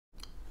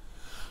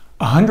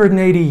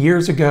180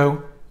 years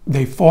ago,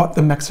 they fought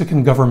the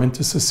Mexican government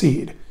to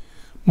secede.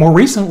 More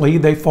recently,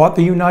 they fought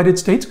the United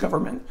States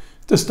government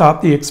to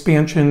stop the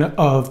expansion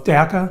of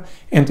DACA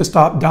and to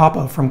stop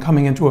DAPA from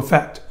coming into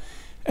effect.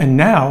 And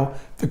now,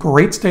 the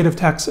great state of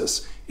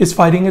Texas is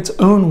fighting its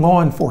own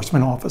law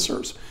enforcement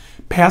officers,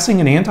 passing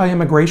an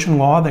anti-immigration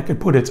law that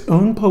could put its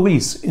own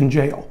police in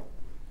jail.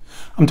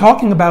 I'm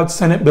talking about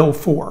Senate Bill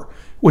 4,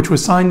 which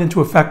was signed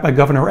into effect by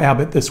Governor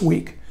Abbott this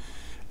week.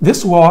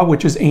 This law,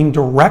 which is aimed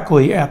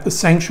directly at the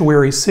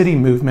sanctuary city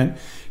movement,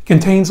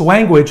 contains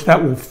language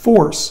that will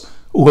force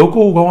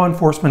local law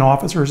enforcement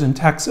officers in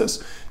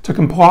Texas to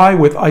comply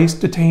with ICE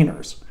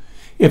detainers.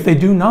 If they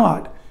do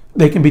not,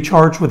 they can be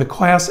charged with a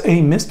Class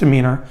A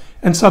misdemeanor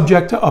and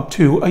subject to up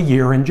to a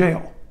year in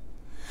jail.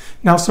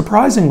 Now,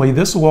 surprisingly,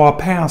 this law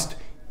passed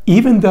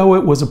even though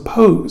it was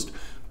opposed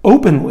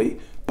openly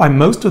by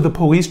most of the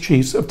police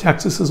chiefs of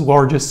Texas's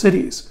largest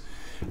cities.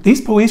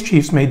 These police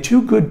chiefs made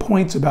two good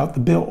points about the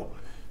bill.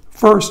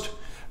 First,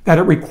 that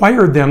it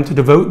required them to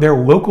devote their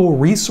local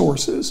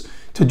resources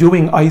to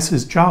doing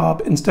ICE's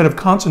job instead of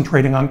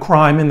concentrating on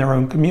crime in their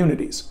own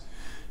communities.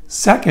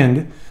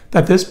 Second,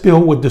 that this bill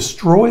would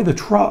destroy the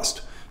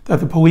trust that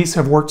the police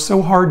have worked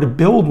so hard to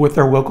build with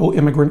their local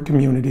immigrant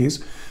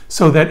communities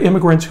so that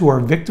immigrants who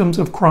are victims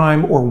of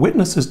crime or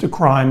witnesses to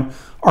crime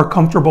are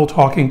comfortable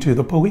talking to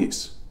the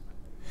police.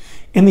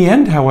 In the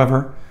end,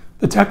 however,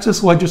 the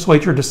Texas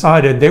legislature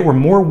decided they were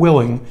more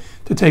willing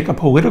to take a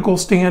political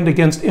stand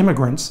against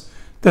immigrants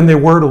than they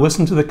were to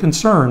listen to the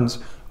concerns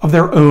of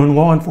their own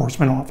law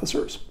enforcement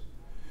officers.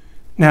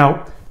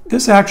 Now,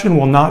 this action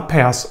will not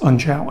pass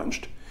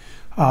unchallenged.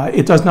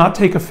 It does not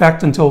take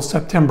effect until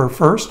September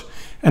 1st,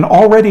 and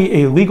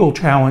already a legal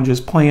challenge is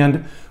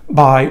planned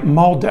by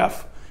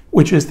MALDEF,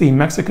 which is the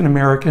Mexican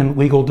American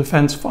Legal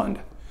Defense Fund.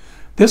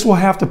 This will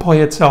have to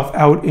play itself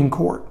out in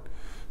court.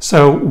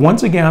 So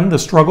once again, the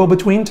struggle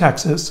between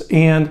Texas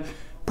and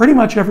pretty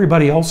much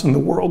everybody else in the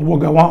world will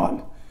go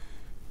on.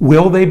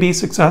 Will they be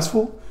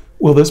successful?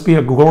 Will this be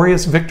a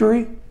glorious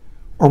victory?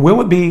 Or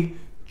will it be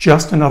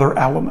just another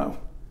Alamo?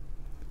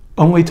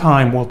 Only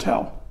time will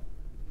tell.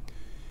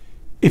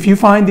 If you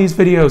find these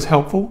videos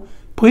helpful,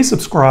 please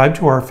subscribe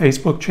to our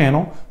Facebook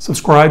channel,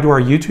 subscribe to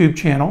our YouTube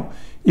channel.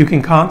 You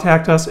can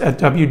contact us at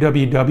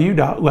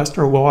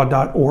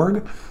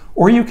www.lesterlaw.org,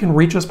 or you can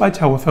reach us by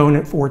telephone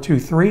at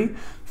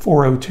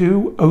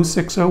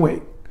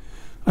 423-402-0608.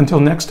 Until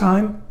next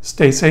time,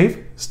 stay safe,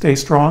 stay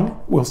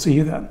strong. We'll see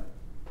you then.